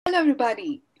Hello,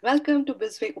 everybody. Welcome to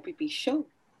Bizway OPP Show.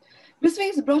 Bizway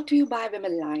is brought to you by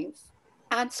Women Lines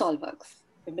and Solworks.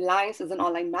 Women Lines is an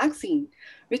online magazine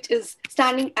which is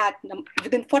standing at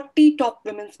within 40 top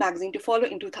women's magazine to follow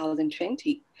in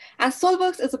 2020. And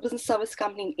Solworks is a business service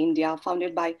company in India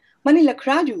founded by Mani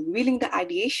Lakraju, wheeling the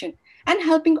ideation and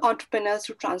helping entrepreneurs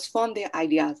to transform their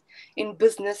ideas in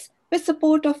business with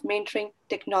support of mentoring,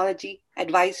 technology,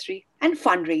 advisory, and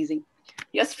fundraising.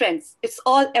 Yes, friends, it's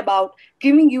all about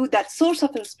giving you that source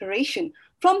of inspiration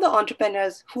from the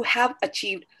entrepreneurs who have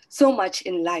achieved so much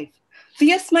in life. So,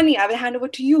 yes, Mani, I will hand over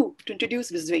to you to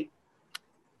introduce Vizwe.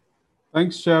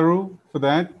 Thanks, Charu, for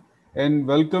that. And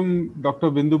welcome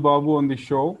Dr. Bindu Babu on the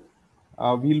show.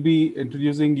 We'll be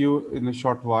introducing you in a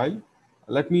short while.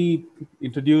 Let me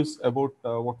introduce about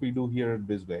what we do here at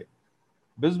Bizway.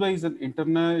 Bizway is an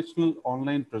international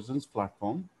online presence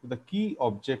platform with a key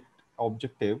objective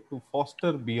to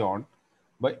foster beyond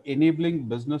by enabling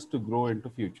business to grow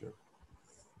into future.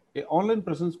 A online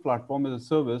presence platform is a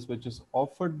service which is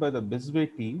offered by the Bizway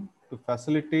team to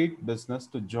facilitate business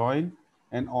to join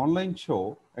an online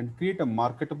show and create a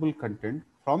marketable content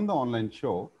from the online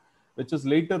show, which is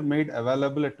later made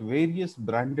available at various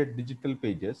branded digital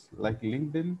pages like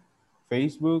LinkedIn,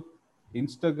 Facebook,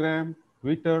 Instagram,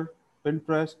 Twitter,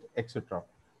 Pinterest, etc.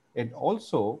 And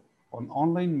also on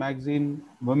online magazine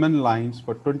Women Lines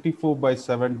for 24 by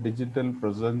 7 digital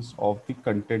presence of the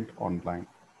content online.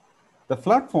 The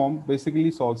platform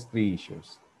basically solves three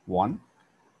issues. One,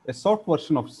 a short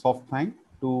version of SoftBank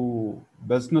to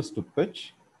business to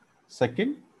pitch.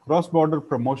 Second, cross-border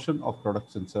promotion of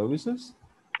products and services.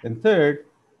 And third,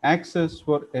 access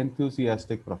for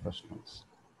enthusiastic professionals.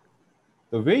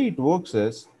 The way it works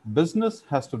is business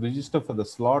has to register for the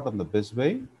slot on the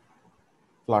Bizway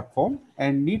platform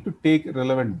and need to take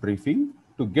relevant briefing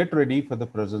to get ready for the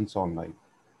presence online.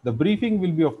 The briefing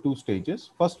will be of two stages.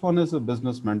 First one is a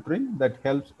business mentoring that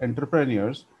helps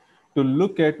entrepreneurs to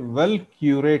look at well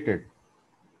curated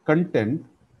content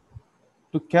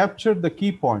to capture the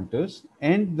key pointers,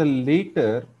 and the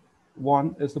later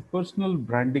one is the personal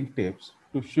branding tips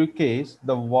to showcase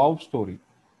the wow story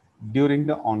during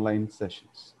the online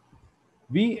sessions.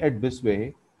 We at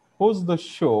Bisway host the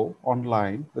show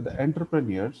online with the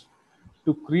entrepreneurs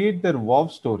to create their wow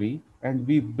story, and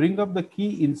we bring up the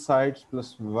key insights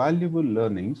plus valuable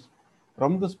learnings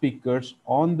from the speakers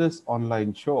on this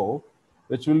online show,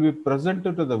 which will be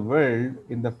presented to the world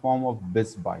in the form of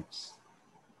Biz Bites.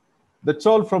 That's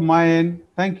all from my end.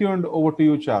 Thank you, and over to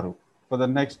you, Charu, for the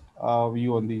next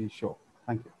view on the show.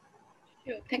 Thank you.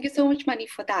 Sure. Thank you so much, Mani,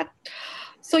 for that.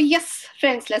 So, yes,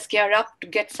 friends, let's gear up to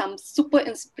get some super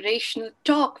inspirational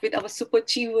talk with our super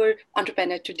achiever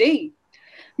entrepreneur today.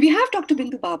 We have Dr.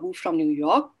 Bindu Babu from New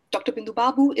York. Dr. Bindu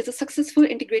Babu is a successful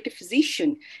integrative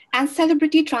physician and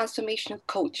celebrity transformational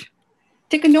coach.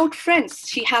 Take a note, friends,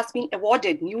 she has been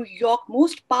awarded New York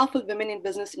Most Powerful Women in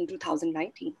Business in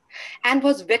 2019 and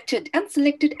was vetted and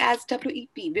selected as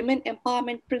WEP Women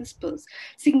Empowerment Principles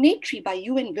signatory by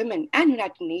UN Women and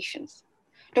United Nations.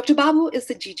 Dr. Babu is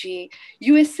the GGA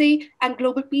USA and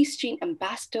Global Peace Chain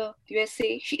Ambassador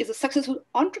USA. She is a successful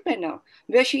entrepreneur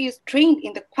where she is trained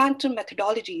in the quantum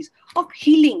methodologies of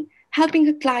healing, helping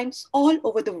her clients all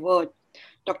over the world.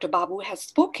 Dr. Babu has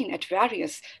spoken at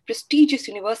various prestigious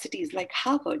universities like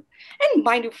Harvard. And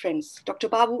mind you, friends, Dr.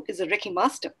 Babu is a Reiki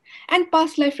master and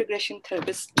past life regression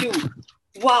therapist too.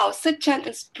 Wow, such an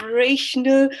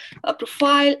inspirational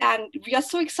profile. And we are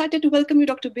so excited to welcome you,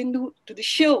 Dr. Bindu, to the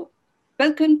show.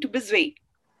 Welcome to Bizway.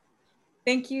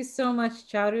 Thank you so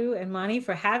much, Charu and Mani,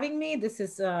 for having me. This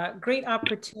is a great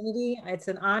opportunity. It's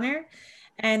an honor.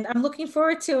 And I'm looking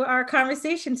forward to our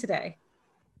conversation today.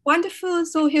 Wonderful.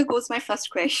 So here goes my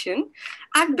first question.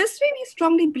 At Bizway, we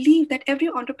strongly believe that every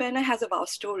entrepreneur has a wow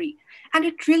story, and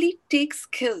it really takes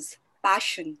skills,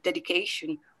 passion,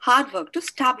 dedication, hard work to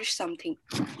establish something.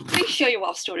 Please share your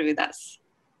wow story with us.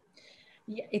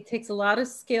 Yeah, it takes a lot of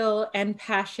skill and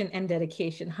passion and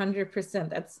dedication.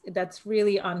 100%. That's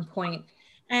really on point.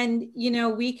 And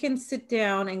we can sit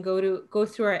down and go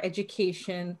through our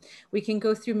education. We can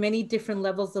go through many different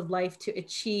levels of life to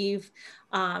achieve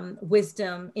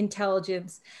wisdom,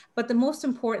 intelligence. But the most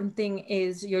important thing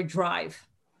is your drive.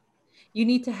 You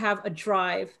need to have a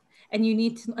drive, and you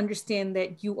need to understand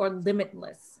that you are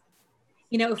limitless.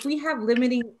 If we have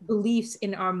limiting beliefs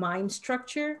in our mind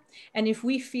structure, and if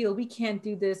we feel we can't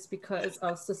do this because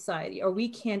of society, or we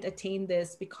can't attain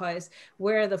this because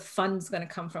where are the funds going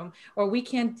to come from, or we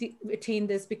can't attain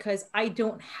this because I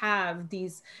don't have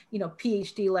these,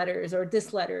 PhD letters or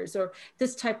this letters or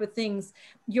this type of things,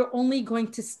 you're only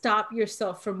going to stop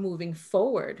yourself from moving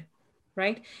forward.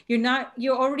 right? You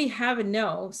already have a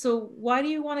no. So why do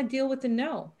you want to deal with the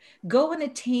no? Go and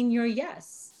attain your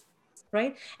yes,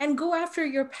 right? And go after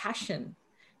your passion.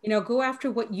 Go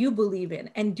after what you believe in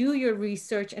and do your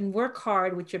research and work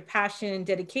hard with your passion and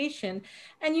dedication,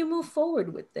 and you move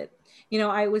forward with it.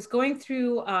 I was going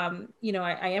through, I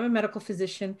am a medical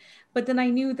physician, but then I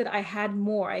knew that I had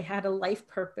more. I had a life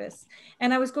purpose.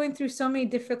 And I was going through so many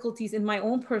difficulties in my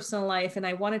own personal life, and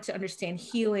I wanted to understand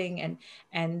healing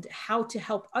and how to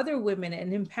help other women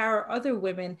and empower other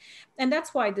women. And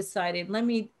that's why I decided, let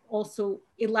me also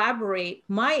elaborate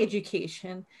my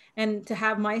education and to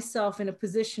have myself in a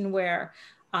position where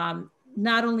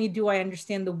not only do I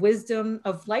understand the wisdom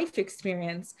of life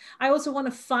experience, I also want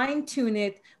to fine tune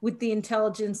it with the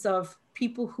intelligence of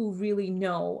people who really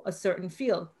know a certain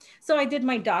field. So I did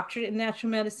my doctorate in natural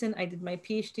medicine. I did my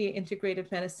PhD in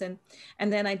integrative medicine.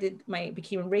 And then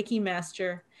became a Reiki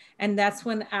master. And that's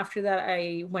when, after that,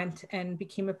 I went and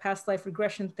became a past life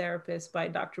regression therapist by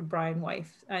Dr. Brian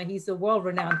Weiss. He's a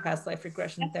world-renowned past life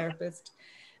regression therapist,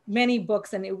 many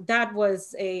books. And that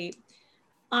was a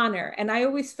honor. And I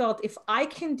always felt, if I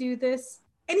can do this,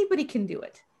 anybody can do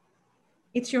it.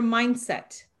 It's your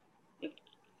mindset,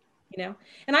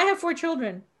 and I have 4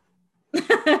 children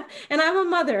and I'm a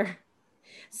mother.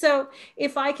 So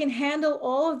if I can handle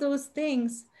all of those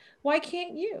things, why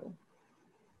can't you?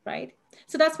 Right?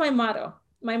 So that's my motto.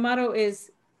 My motto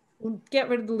is get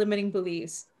rid of the limiting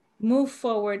beliefs, move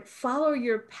forward, follow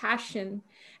your passion,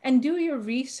 and do your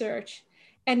research,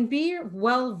 and be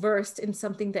well versed in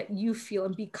something that you feel,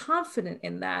 and be confident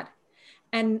in that,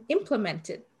 and implement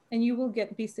it, and you will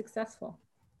be successful.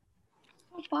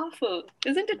 So powerful,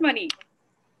 isn't it, Mani?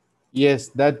 Yes,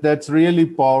 that's really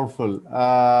powerful,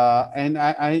 and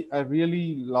I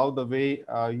really love the way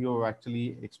you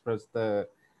actually expressed the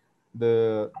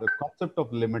concept of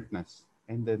limitness,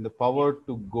 and then the power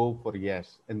to go for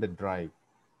yes, and the drive.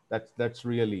 That's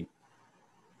really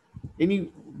any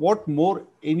what more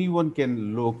anyone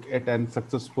can look at an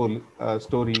successful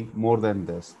story more than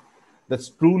this. That's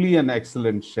truly an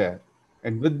excellent share.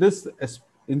 And with this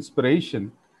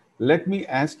inspiration, let me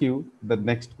ask you the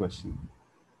next question.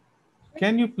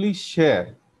 Can you please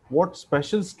share what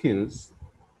special skills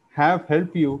have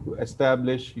helped you to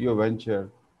establish your venture?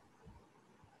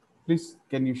 Please,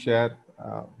 can you share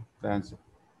the answer?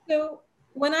 So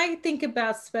when I think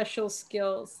about special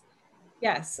skills,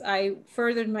 yes, I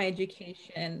furthered my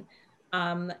education,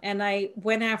 and I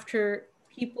went after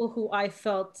people who I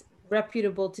felt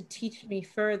reputable to teach me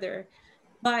further.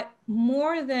 But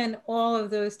more than all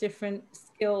of those different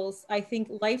skills, I think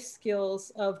life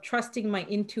skills of trusting my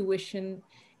intuition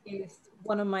is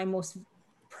one of my most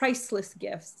priceless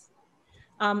gifts.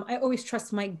 I always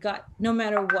trust my gut, no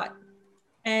matter what.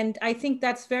 And I think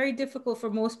that's very difficult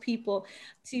for most people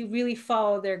to really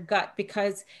follow their gut,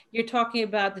 because you're talking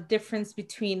about the difference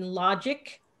between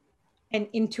logic and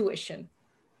intuition,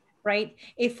 right?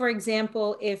 If, for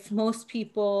example, if most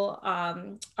people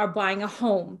are buying a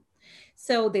home,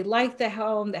 so they like the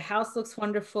home, the house looks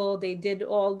wonderful, they did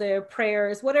all their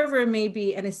prayers, whatever it may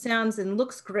be, and it sounds and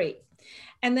looks great.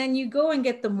 And then you go and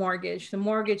get the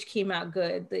mortgage came out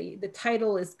good, the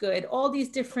title is good, all these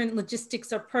different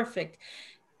logistics are perfect.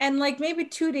 And like maybe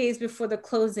 2 days before the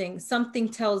closing, something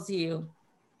tells you,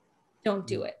 don't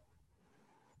do it.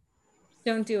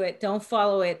 Don't do it. Don't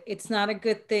follow it. It's not a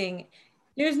good thing.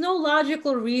 There's no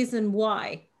logical reason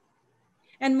why.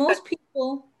 And most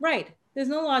people, right, there's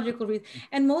no logical reason.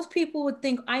 And most people would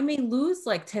think, I may lose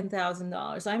like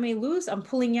 $10,000. I may lose, I'm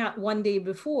pulling out one day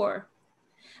before,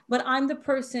 but I'm the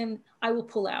person, I will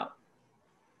pull out.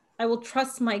 I will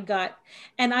trust my gut,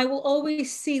 and I will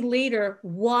always see later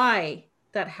why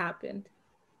that happened.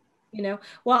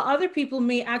 While other people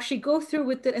may actually go through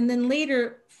with it and then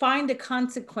later find the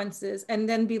consequences and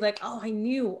then be like, oh, I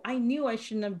knew I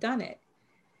shouldn't have done it.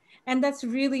 And that's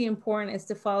really important, is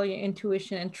to follow your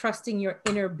intuition and trusting your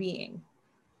inner being.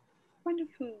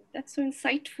 Wonderful. That's so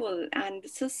insightful. And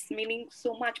this is meaning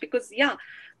so much because, yeah,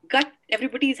 gut,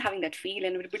 everybody is having that feel,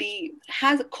 and everybody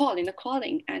has a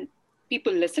calling, and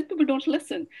people listen, people don't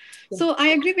listen. Yeah. So I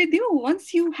agree with you.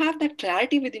 Once you have that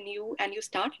clarity within you and you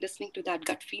start listening to that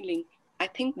gut feeling, I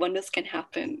think wonders can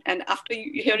happen. And after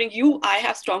hearing you, I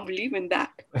have strong belief in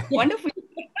that. Wonderful.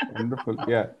 Wonderful.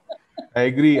 Yeah, I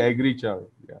agree, Charu.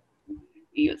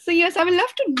 Yeah. So yes, I would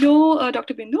love to know,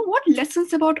 Dr. Bindu, what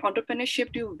lessons about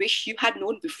entrepreneurship do you wish you had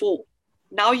known before?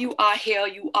 Now you are here,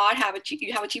 you have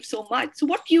achieved so much. So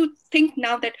what do you think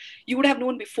now that you would have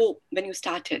known before when you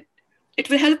started? It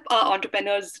will help our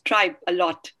entrepreneurs thrive a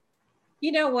lot.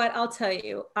 You know what? I'll tell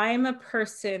you, I am a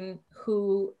person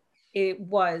who it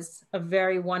was a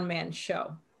very one-man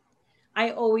show.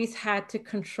 I always had to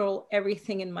control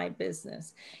everything in my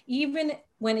business. Even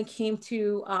when it came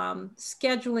to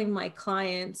scheduling my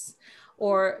clients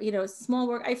or, small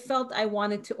work, I felt I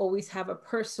wanted to always have a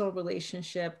personal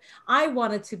relationship. I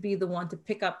wanted to be the one to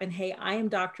pick up and, hey, I am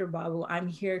Dr. Babu. I'm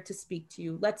here to speak to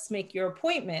you. Let's make your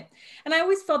appointment. And I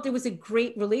always felt it was a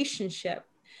great relationship.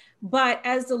 But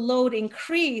as the load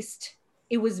increased,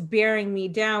 it was bearing me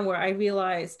down, where I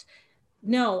realized,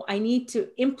 no, I need to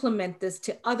implement this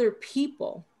to other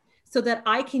people so that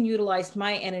I can utilize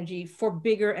my energy for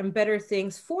bigger and better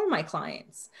things for my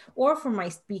clients or for my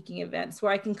speaking events,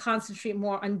 where I can concentrate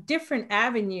more on different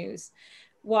avenues,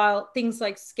 while things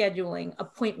like scheduling,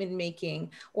 appointment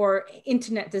making, or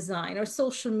internet design, or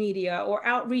social media, or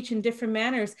outreach in different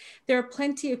manners. There are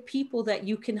plenty of people that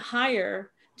you can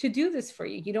hire to do this for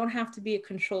you. You don't have to be a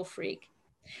control freak.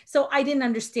 So I didn't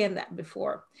understand that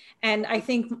before. And I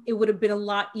think it would have been a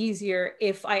lot easier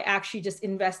if I actually just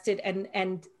invested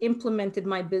and implemented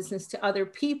my business to other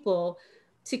people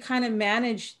to kind of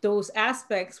manage those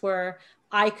aspects where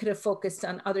I could have focused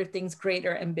on other things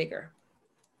greater and bigger.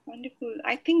 Wonderful.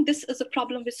 I think this is a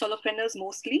problem with solopreneurs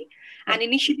mostly. And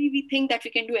initially we think that we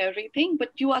can do everything,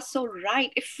 but you are so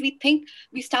right. If we think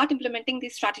we start implementing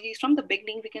these strategies from the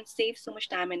beginning, we can save so much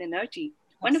time and energy.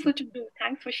 Wonderful to do.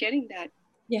 Thanks for sharing that.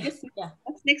 Yeah. Yes. Yeah.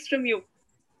 What's next from you?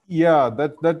 Yeah,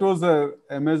 that was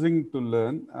amazing to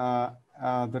learn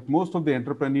that most of the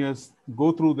entrepreneurs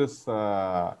go through this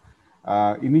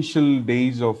initial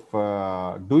days of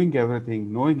doing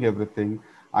everything, knowing everything.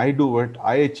 I do it,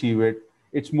 I achieve it.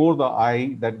 It's more the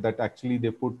I that actually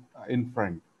they put in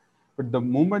front. But the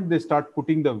moment they start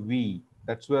putting the we,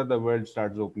 that's where the world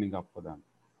starts opening up for them.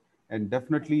 And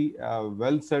definitely,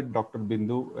 well said, Dr.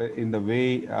 Bindu, in the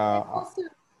way. Also,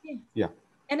 Yeah.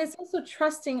 And it's also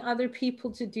trusting other people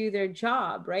to do their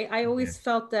job, right? I always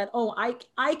felt that, oh,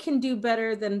 I can do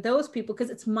better than those people because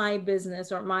it's my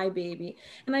business or my baby.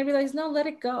 And I realized, no, let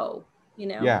it go,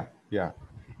 Yeah, yeah.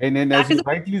 And as That you is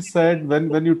rightly said,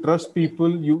 when you trust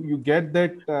people, you get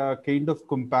that kind of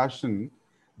compassion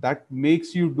that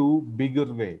makes you do bigger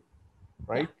way,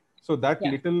 Yeah. right? So that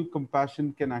Yeah. little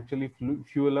compassion can actually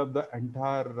fuel up the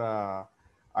entire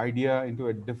idea into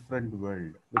a different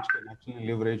world, which can actually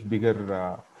leverage bigger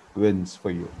wins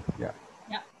for you. Yeah.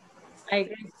 Yeah. I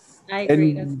agree. I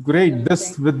agree. That's And great. another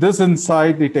thing. This with this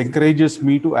insight, it encourages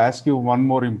me to ask you one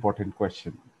more important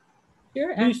question.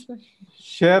 Sure. Please Ask away.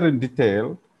 share in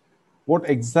detail what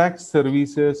exact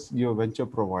services your venture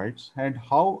provides and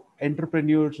how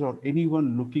entrepreneurs or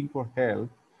anyone looking for help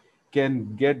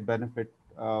can get benefit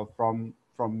from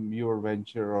your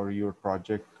venture or your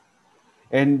project.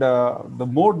 And the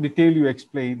more detail you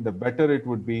explain, the better it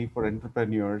would be for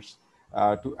entrepreneurs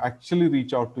to actually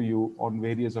reach out to you on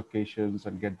various occasions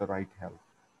and get the right help.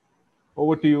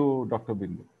 Over to you, Dr.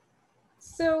 Bindu.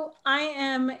 So I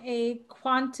am a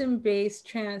quantum-based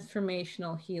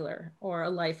transformational healer or a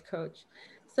life coach.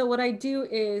 So what I do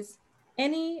is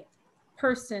any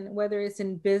person, whether it's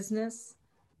in business,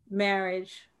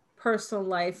 marriage, personal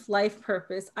life, life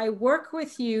purpose, I work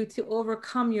with you to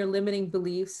overcome your limiting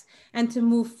beliefs and to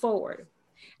move forward.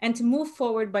 And to move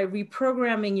forward by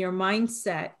reprogramming your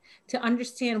mindset to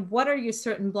understand what are your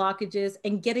certain blockages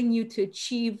and getting you to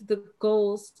achieve the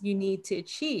goals you need to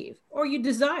achieve or you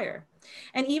desire,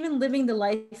 and even living the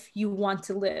life you want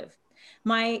to live.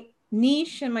 My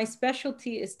niche and my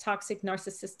specialty is toxic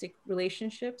narcissistic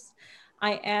relationships.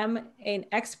 I am an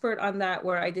expert on that,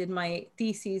 where I did my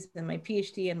theses and my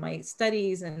PhD and my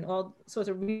studies and all sorts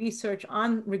of research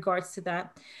on regards to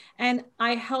that. And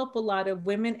I help a lot of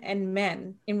women and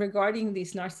men in regarding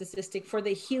these narcissistic for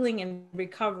the healing and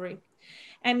recovery.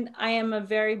 And I am a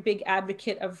very big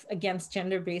advocate of against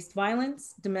gender-based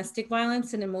violence, domestic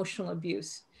violence, and emotional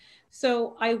abuse.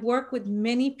 So I work with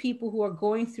many people who are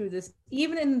going through this,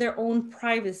 even in their own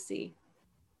privacy,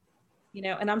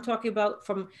 and I'm talking about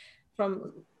from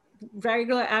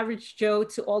regular average Joe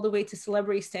to all the way to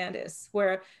celebrity status,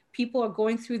 where people are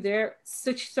going through their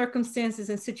such circumstances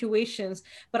and situations,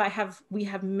 but we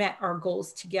have met our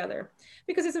goals together,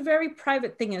 because it's a very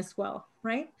private thing as well,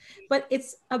 right? But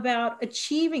it's about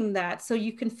achieving that so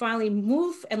you can finally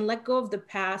move and let go of the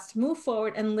past, move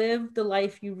forward and live the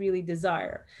life you really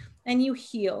desire. And you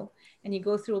heal, and you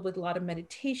go through with a lot of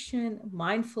meditation,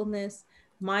 mindfulness,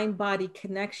 mind body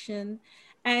connection,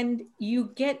 and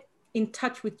you get in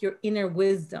touch with your inner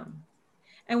wisdom.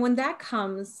 And when that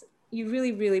comes, you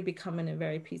really, really become in a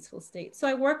very peaceful state. So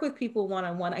I work with people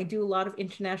one-on-one. I do a lot of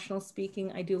international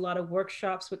speaking. I do a lot of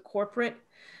workshops with corporate.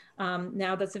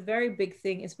 Now that's a very big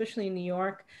thing, especially in New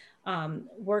York,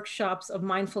 workshops of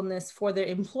mindfulness for their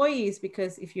employees,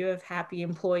 because if you have happy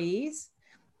employees,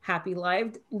 happy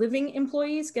living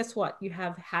employees, guess what? You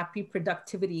have happy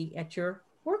productivity at your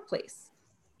workplace,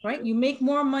 right? You make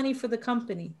more money for the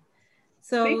company.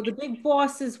 So the big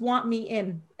bosses want me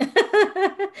in,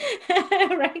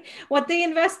 right? What they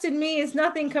invest in me is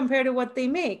nothing compared to what they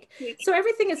make. So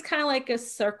everything is kind of like a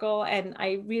circle. And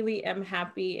I really am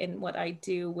happy in what I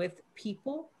do with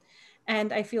people.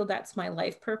 And I feel that's my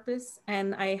life purpose.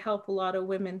 And I help a lot of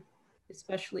women,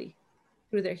 especially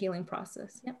through their healing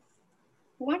process. Yeah.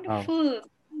 Wonderful.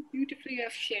 Beautifully you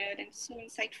have shared, and so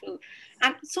insightful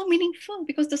and so meaningful,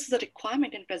 because this is a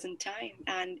requirement in present time,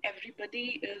 and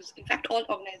everybody is, in fact all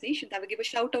organizations. I will give a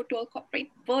shout out to all corporate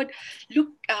world. Look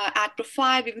at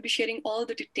profile. We will be sharing all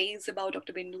the details about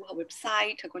Dr. Bindu, her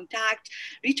website, her contact.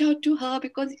 Reach out to her,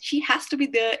 because she has to be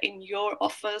there in your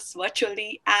office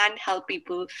virtually and help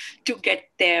people to get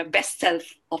their best self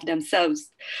of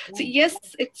themselves. So yes,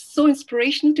 it's so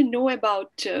inspirational to know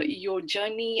about your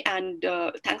journey, and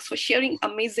thanks for sharing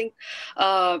amazing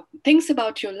things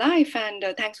about your life, and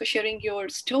thanks for sharing your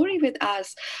story with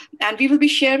us. And we will be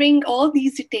sharing all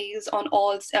these details on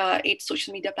all 8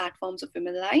 social media platforms of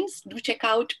Women Lines. Do check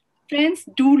out, friends,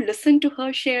 do listen to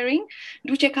her sharing.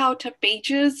 Do check out her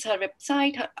pages, her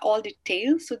website, her all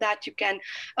details, so that you can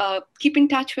keep in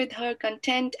touch with her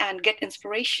content and get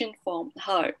inspiration from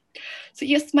her. So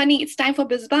yes, Mani, it's time for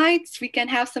Biz Bites. We can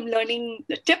have some learning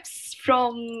tips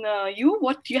from you.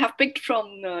 What you have picked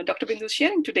from Dr. Bindu's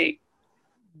sharing today?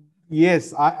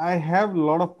 Yes, I have a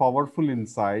lot of powerful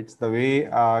insights. The way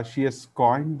she has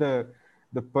coined the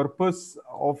purpose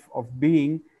of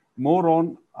being more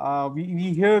on.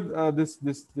 We hear this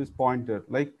pointer,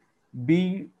 like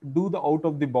do the out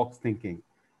of the box thinking.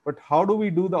 But how do we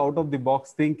do the out of the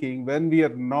box thinking when we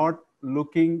are not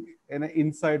looking in an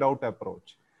inside out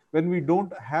approach? When we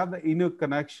don't have the inner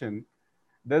connection,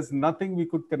 there's nothing we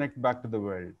could connect back to the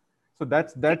world. So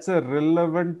that's a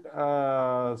relevant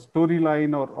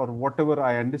storyline, or whatever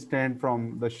I understand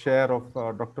from the share of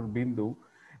Dr. Bindu.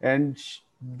 And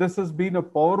this has been a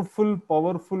powerful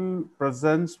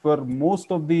presence for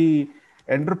most of the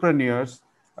entrepreneurs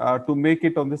to make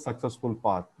it on the successful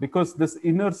path, because this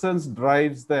inner sense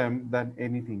drives them than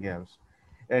anything else.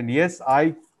 And yes,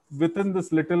 within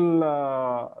this little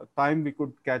time we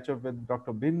could catch up with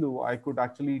Dr. Bindu, I could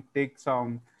actually take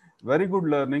some very good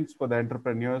learnings for the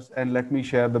entrepreneurs, and let me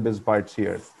share the biz bites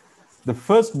here. The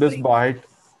first biz bite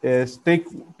is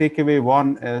takeaway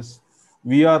one is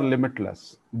we are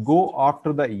limitless. Go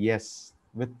after the yes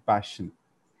with passion,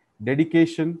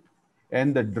 dedication,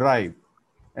 and the drive,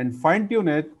 and fine tune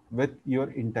it with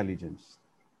your intelligence.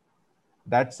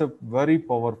 That's a very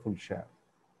powerful share.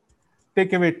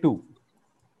 Takeaway two,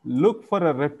 look for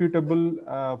a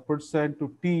reputable person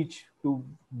to teach, to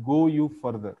go you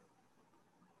further,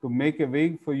 to make a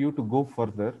way for you to go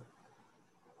further.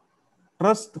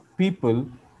 Trust people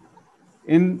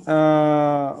in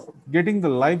getting the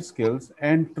life skills,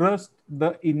 and trust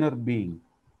the inner being.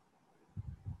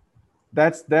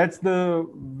 That's the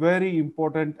very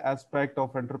important aspect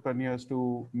of entrepreneurs,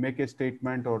 to make a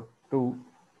statement or to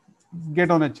get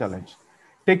on a challenge.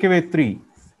 Takeaway three,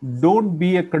 don't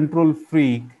be a control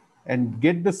freak, and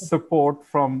get the support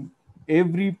from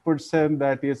every person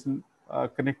that is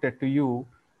connected to you,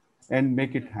 and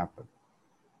make it happen.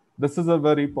 This is a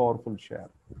very powerful share.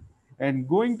 And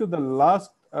going to the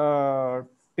last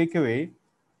takeaway,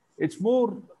 it's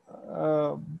more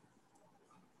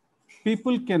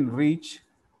people can reach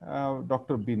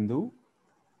Dr. Bindu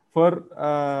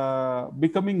for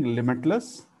becoming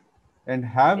limitless and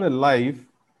have a life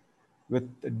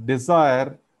with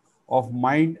desire of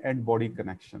mind and body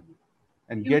connection,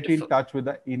 and get in touch with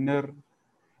the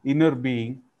inner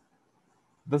being.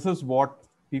 This is what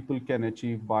people can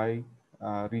achieve by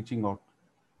reaching out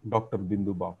Dr.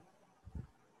 Bindu Babu.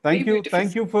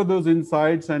 Thank you for those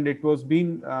insights, and it was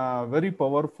been very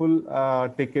powerful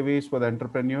takeaways for the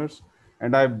entrepreneurs.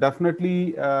 And I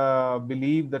definitely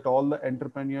believe that all the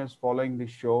entrepreneurs following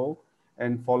this show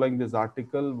and following this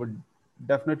article would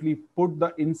definitely put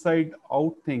the inside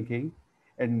out thinking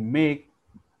and make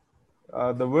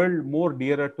the world more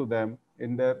dearer to them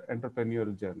in their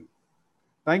entrepreneurial journey.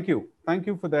 Thank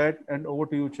you for that, and over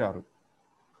to you, Charu.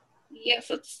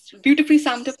 Yes, it's beautifully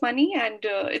summed up, Mani, and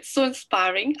it's so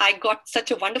inspiring. I got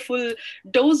such a wonderful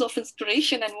dose of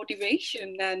inspiration and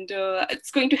motivation, and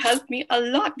it's going to help me a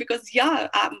lot, because the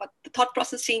thought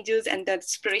process changes, and that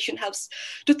inspiration helps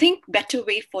to think better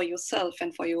way for yourself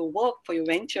and for your work, for your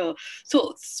venture.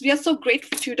 So we are so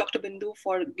grateful to you, Dr. Bindu,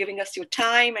 for giving us your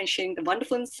time and sharing the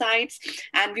wonderful insights.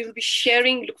 And we will be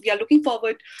sharing. We are looking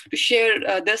forward to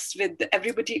share this with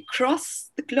everybody across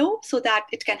the globe, so that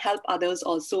it can help others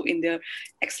also in in their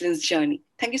excellence journey.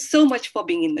 Thank you so much for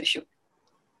being in the show.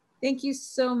 Thank you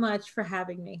so much for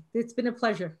having me. It's been a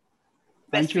pleasure.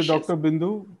 Thank you, Dr.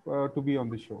 Bindu, to be on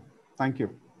the show. Thank you.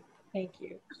 Thank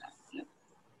you.